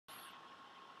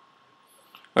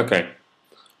Okay,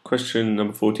 question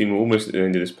number 14. We're almost at the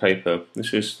end of this paper.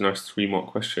 This is a nice 3-mark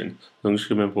question, as long as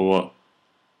you remember what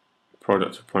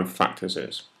product of prime factors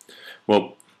is.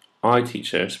 Well, I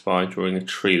teach this by drawing a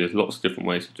tree. There's lots of different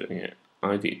ways of doing it.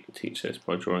 I teach this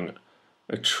by drawing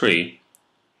a tree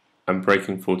and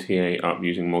breaking 48 up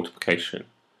using multiplication.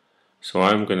 So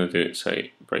I'm going to do it,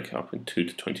 say, break it up in 2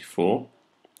 to 24.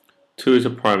 2 is a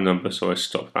prime number, so I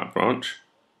stop that branch.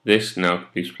 This now can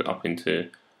be split up into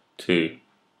 2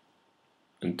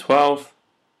 and 12.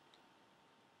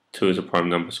 2 is a prime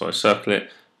number, so I circle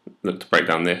it. Look to break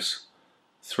down this.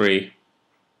 3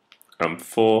 and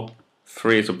 4.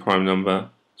 3 is a prime number,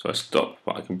 so I stop,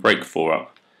 but I can break 4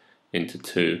 up into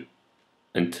 2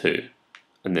 and 2.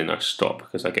 And then I stop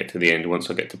because I get to the end. Once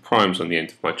I get to primes on the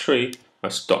end of my tree, I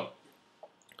stop.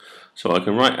 So I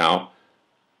can write out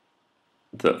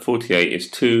that 48 is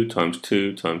 2 times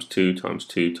 2 times 2 times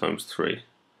 2 times 3.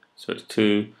 So it's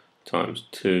 2 times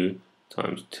 2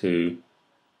 times 2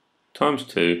 times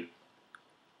 2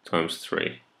 times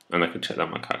 3. And I can check that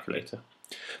on my calculator.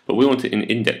 But we want it in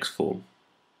index form.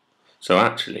 So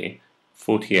actually,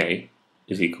 48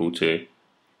 is equal to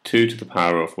 2 to the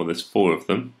power of, well, there's 4 of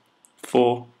them,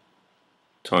 4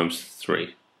 times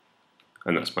 3.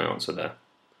 And that's my answer there.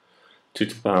 2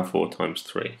 to the power of 4 times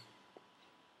 3.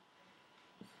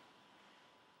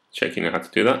 Checking out how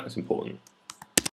to do that is important.